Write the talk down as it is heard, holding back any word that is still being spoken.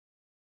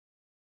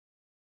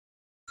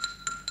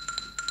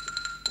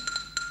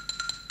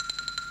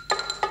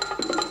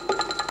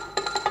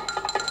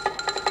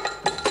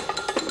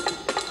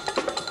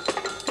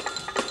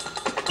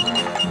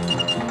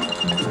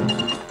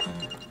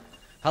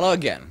Hello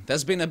again.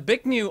 There's been a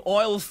big new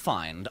oil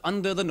find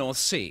under the North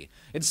Sea.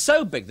 It's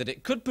so big that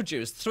it could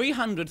produce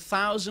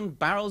 300,000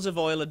 barrels of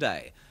oil a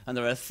day, and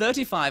there are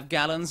 35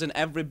 gallons in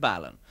every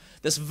barrel.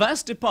 This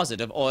vast deposit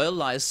of oil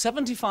lies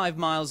 75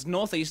 miles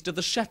northeast of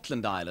the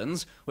Shetland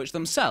Islands, which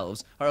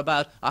themselves are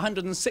about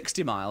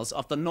 160 miles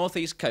off the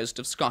northeast coast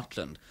of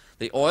Scotland.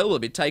 The oil will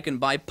be taken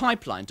by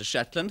pipeline to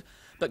Shetland,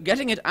 but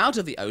getting it out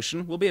of the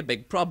ocean will be a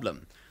big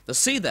problem. The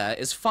sea there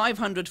is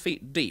 500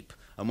 feet deep,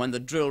 and when the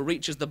drill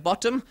reaches the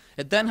bottom,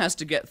 it then has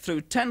to get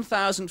through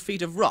 10,000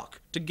 feet of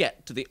rock to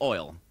get to the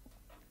oil.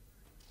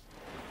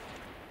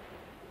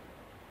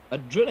 A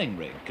drilling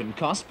rig can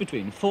cost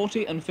between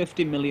 40 and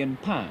 50 million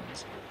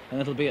pounds,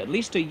 and it'll be at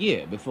least a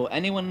year before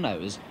anyone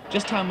knows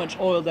just how much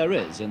oil there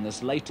is in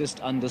this latest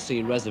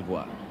undersea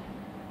reservoir.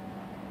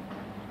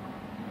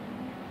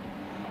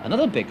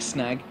 Another big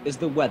snag is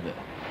the weather.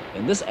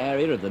 In this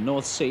area of the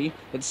North Sea,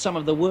 it's some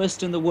of the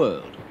worst in the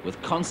world,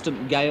 with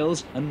constant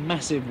gales and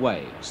massive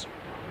waves.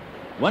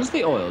 Once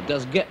the oil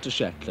does get to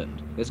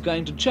Shetland, it's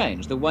going to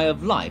change the way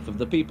of life of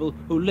the people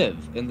who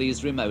live in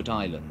these remote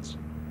islands.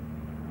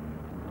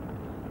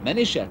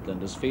 Many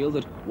Shetlanders feel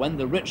that when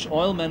the rich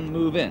oilmen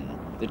move in,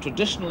 the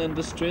traditional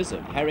industries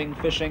of herring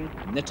fishing,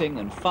 knitting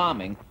and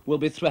farming will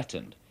be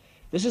threatened.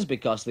 This is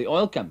because the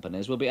oil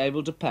companies will be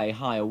able to pay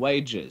higher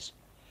wages.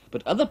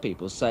 But other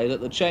people say that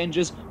the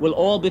changes will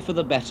all be for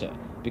the better,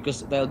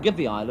 because they'll give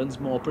the islands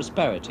more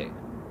prosperity.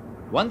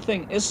 One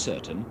thing is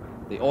certain: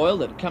 the oil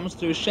that comes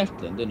through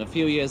Shetland in a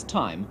few years'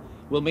 time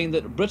will mean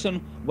that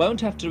Britain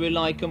won't have to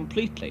rely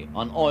completely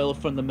on oil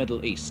from the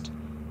Middle East,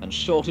 and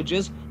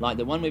shortages like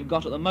the one we've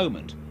got at the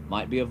moment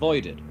might be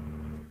avoided.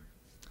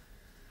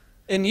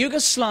 In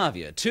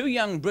Yugoslavia, 2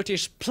 young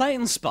British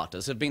plane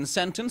spotters have been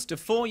sentenced to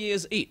 4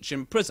 years each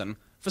in prison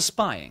for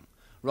spying.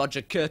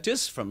 Roger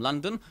Curtis from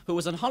London, who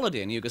was on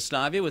holiday in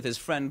Yugoslavia with his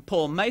friend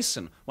Paul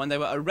Mason when they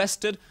were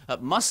arrested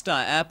at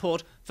Mostar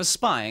Airport for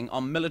spying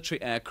on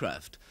military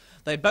aircraft.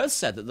 They both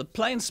said that the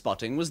plane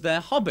spotting was their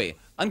hobby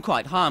and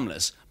quite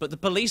harmless, but the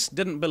police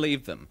didn't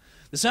believe them.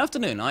 This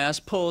afternoon I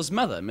asked Paul's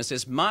mother,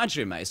 Mrs.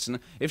 Marjorie Mason,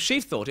 if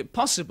she thought it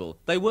possible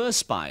they were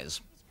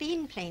spies. He's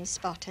been plane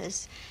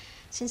spotters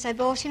since I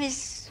bought him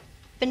his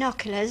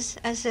binoculars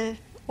as a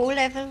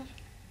O-level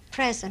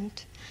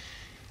present.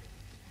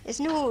 There's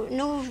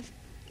no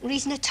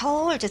reason at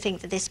all to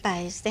think that they're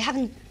spies. They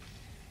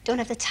don't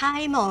have the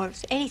time or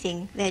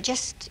anything. They're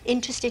just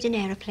interested in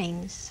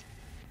aeroplanes.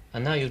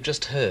 And now you've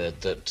just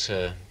heard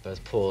that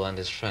both Paul and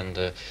his friend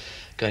are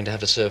going to have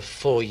to serve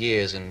 4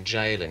 years in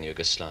jail in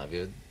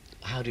Yugoslavia.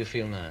 How do you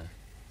feel now?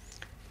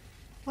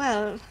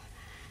 Well,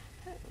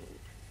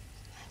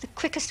 the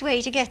quickest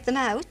way to get them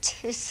out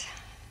is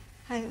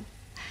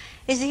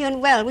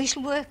well, we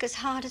shall work as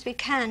hard as we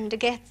can to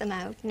get them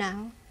out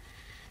now,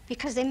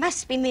 because they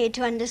must be made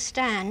to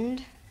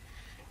understand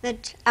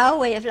that our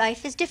way of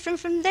life is different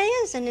from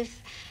theirs,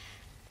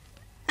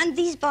 and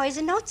these boys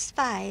are not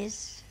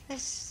spies.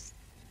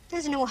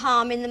 There's no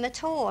harm in them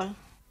at all.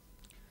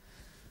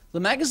 The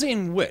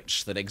magazine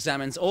Which, that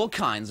examines all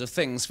kinds of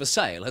things for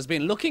sale, has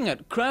been looking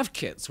at craft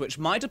kits which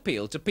might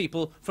appeal to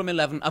people from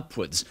 11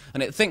 upwards,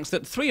 and it thinks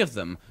that 3 of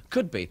them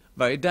could be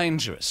very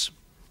dangerous.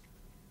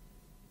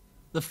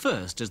 The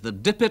first is the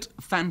Dip-It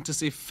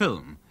Fantasy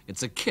Film.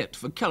 It's a kit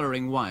for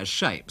colouring wire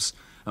shapes,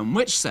 and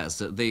Which says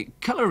that the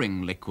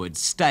colouring liquid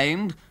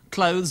stained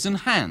clothes and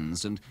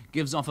hands and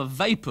gives off a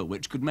vapour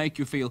which could make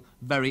you feel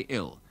very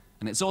ill,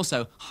 and it's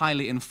also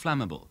highly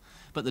inflammable.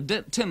 But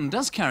the tin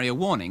does carry a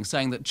warning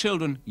saying that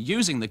children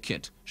using the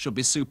kit should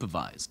be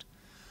supervised.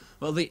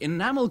 Well, the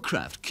enamel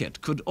craft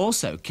kit could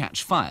also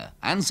catch fire,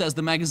 and, says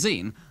the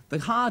magazine, the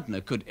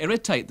hardener could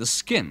irritate the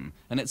skin,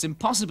 and it's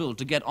impossible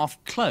to get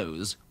off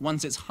clothes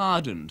once it's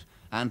hardened,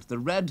 and the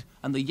red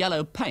and the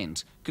yellow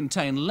paint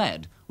contain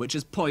lead, which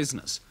is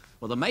poisonous.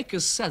 Well, the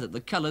makers said that the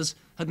colours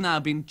had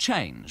now been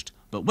changed,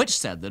 but Which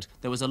said that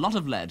there was a lot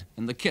of lead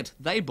in the kit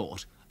they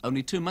bought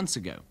only 2 months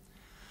ago.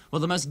 Well,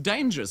 the most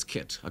dangerous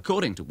kit,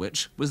 according to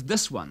Which, was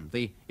this one,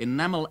 the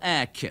Enamel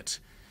Air Kit.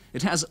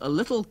 It has a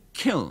little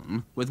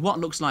kiln with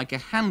what looks like a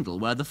handle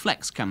where the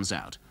flex comes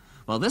out.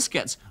 Well, this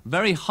gets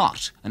very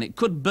hot, and it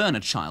could burn a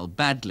child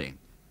badly.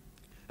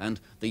 And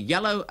the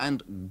yellow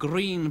and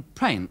green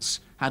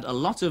paints had a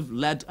lot of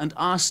lead and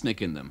arsenic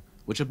in them,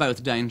 which are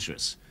both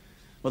dangerous.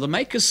 Well, the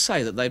makers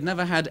say that they've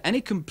never had any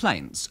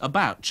complaints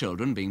about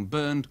children being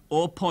burned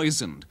or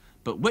poisoned,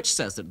 but Which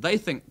says that they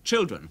think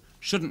children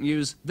shouldn't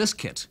use this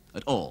kit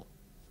at all.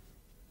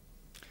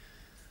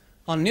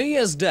 On New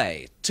Year's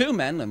Day, 2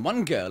 men and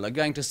 1 girl are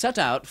going to set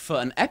out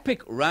for an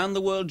epic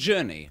round-the-world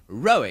journey,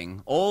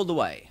 rowing all the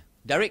way.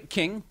 Derek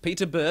King,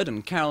 Peter Bird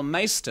and Carol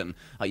Mayston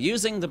are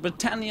using the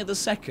Britannia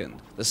II,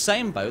 the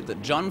same boat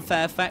that John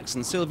Fairfax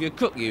and Sylvia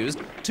Cook used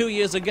 2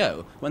 years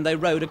ago when they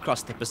rowed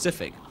across the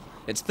Pacific.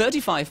 It's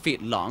 35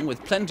 feet long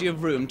with plenty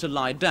of room to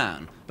lie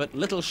down, but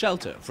little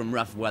shelter from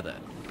rough weather.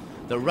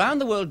 The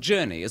round-the-world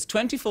journey is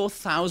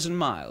 24,000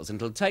 miles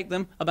and it'll take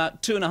them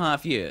about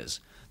 2.5 years.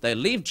 They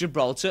leave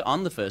Gibraltar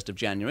on the 1st of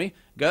January,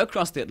 go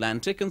across the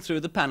Atlantic and through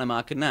the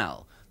Panama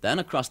Canal, then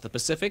across the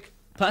Pacific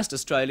past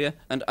Australia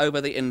and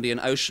over the Indian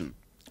Ocean.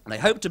 They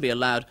hope to be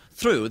allowed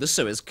through the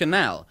Suez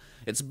Canal.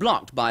 It's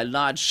blocked by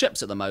large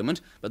ships at the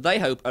moment, but they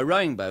hope a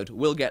rowing boat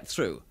will get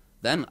through.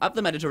 Then up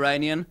the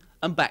Mediterranean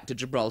and back to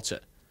Gibraltar.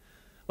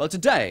 Well,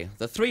 today,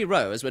 the three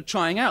rowers were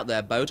trying out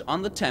their boat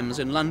on the Thames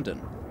in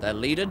London. Their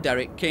leader,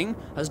 Derek King,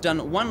 has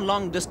done one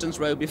long-distance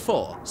row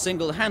before,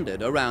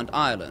 single-handed around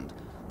Ireland.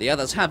 The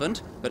others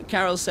haven't, but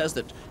Carol says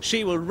that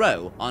she will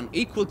row on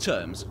equal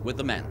terms with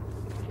the men.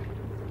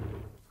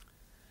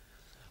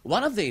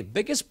 One of the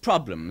biggest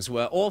problems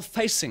we're all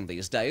facing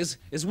these days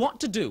is what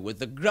to do with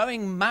the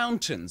growing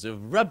mountains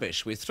of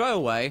rubbish we throw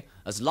away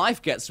as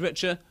life gets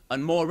richer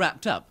and more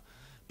wrapped up.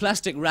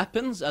 Plastic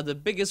wrappings are the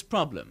biggest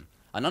problem,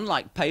 and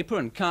unlike paper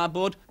and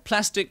cardboard,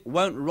 plastic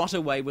won't rot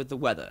away with the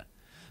weather.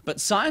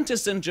 But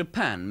scientists in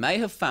Japan may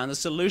have found a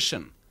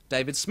solution.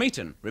 David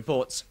Smeaton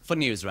reports for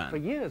Newsround. For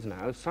years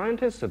now,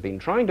 scientists have been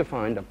trying to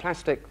find a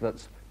plastic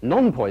that's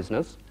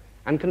non-poisonous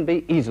and can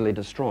be easily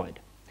destroyed.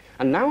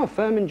 And now a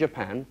firm in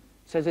Japan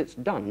says it's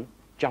done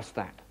just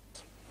that.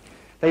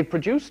 They've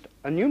produced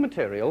a new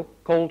material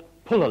called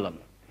pullulan.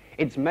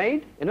 It's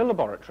made in a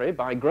laboratory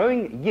by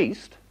growing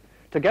yeast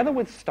together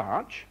with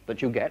starch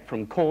that you get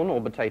from corn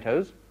or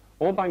potatoes,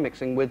 or by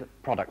mixing with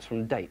products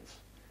from dates.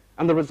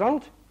 And the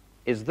result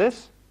is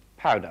this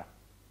powder.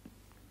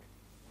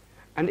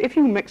 And if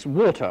you mix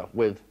water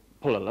with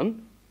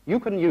pullulan, you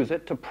can use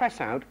it to press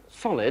out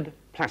solid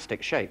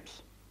plastic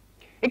shapes.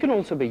 It can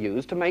also be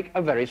used to make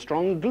a very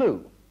strong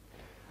glue.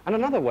 And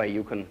another way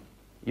you can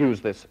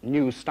use this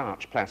new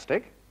starch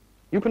plastic,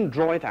 you can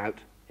draw it out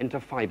into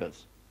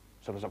fibres.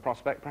 So there's a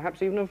prospect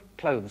perhaps even of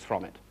clothes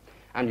from it.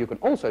 And you can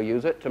also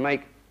use it to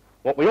make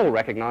what we all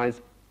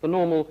recognise, the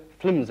normal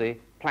flimsy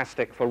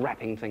plastic for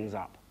wrapping things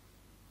up.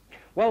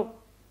 Well,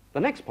 the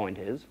next point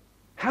is,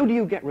 how do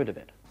you get rid of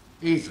it?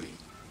 Easily.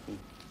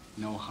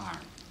 No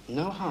harm.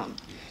 No harm.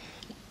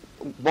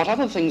 What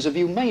other things have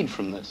you made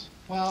from this?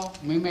 Well,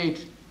 we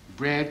made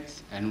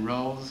breads and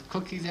rolls,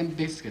 cookies and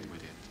biscuit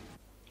with it.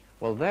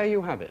 Well, there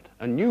you have it,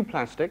 a new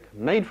plastic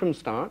made from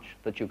starch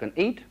that you can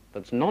eat,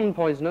 that's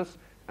non-poisonous,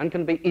 and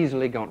can be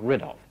easily got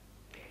rid of.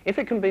 If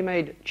it can be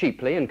made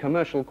cheaply in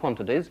commercial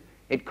quantities,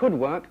 it could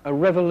work a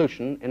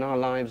revolution in our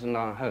lives and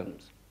our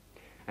homes.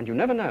 And you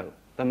never know,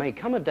 there may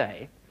come a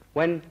day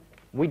when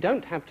we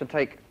don't have to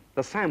take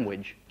the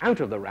sandwich out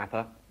of the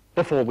wrapper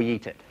before we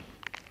eat it.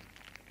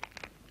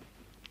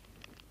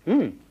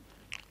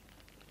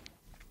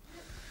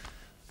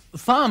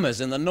 Farmers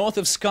in the north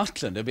of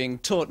Scotland are being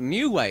taught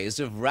new ways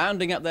of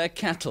rounding up their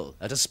cattle.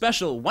 At a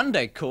special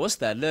one-day course,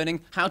 they're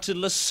learning how to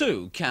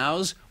lasso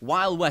cows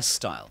Wild West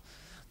style.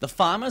 The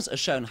farmers are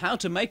shown how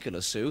to make a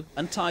lasso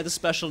and tie the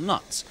special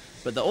knots,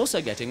 but they're also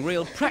getting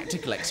real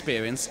practical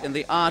experience in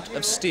the art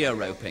of steer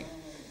roping.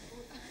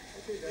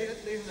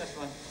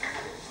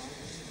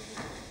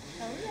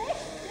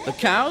 The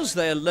cows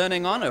they're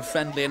learning on are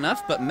friendly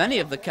enough, but many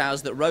of the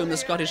cows that roam the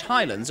Scottish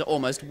Highlands are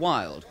almost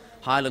wild.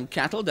 Highland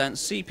cattle don't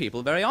see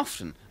people very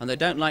often, and they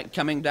don't like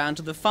coming down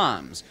to the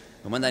farms.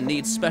 And when they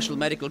need special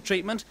medical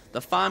treatment,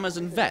 the farmers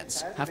and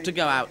vets have to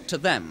go out to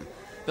them.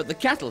 But the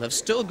cattle have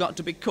still got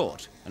to be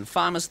caught, and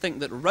farmers think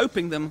that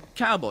roping them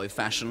cowboy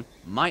fashion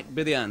might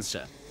be the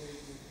answer.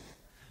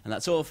 And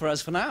that's all for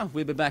us for now.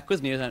 We'll be back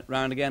with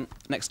Newsround again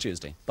next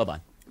Tuesday.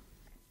 Bye-bye.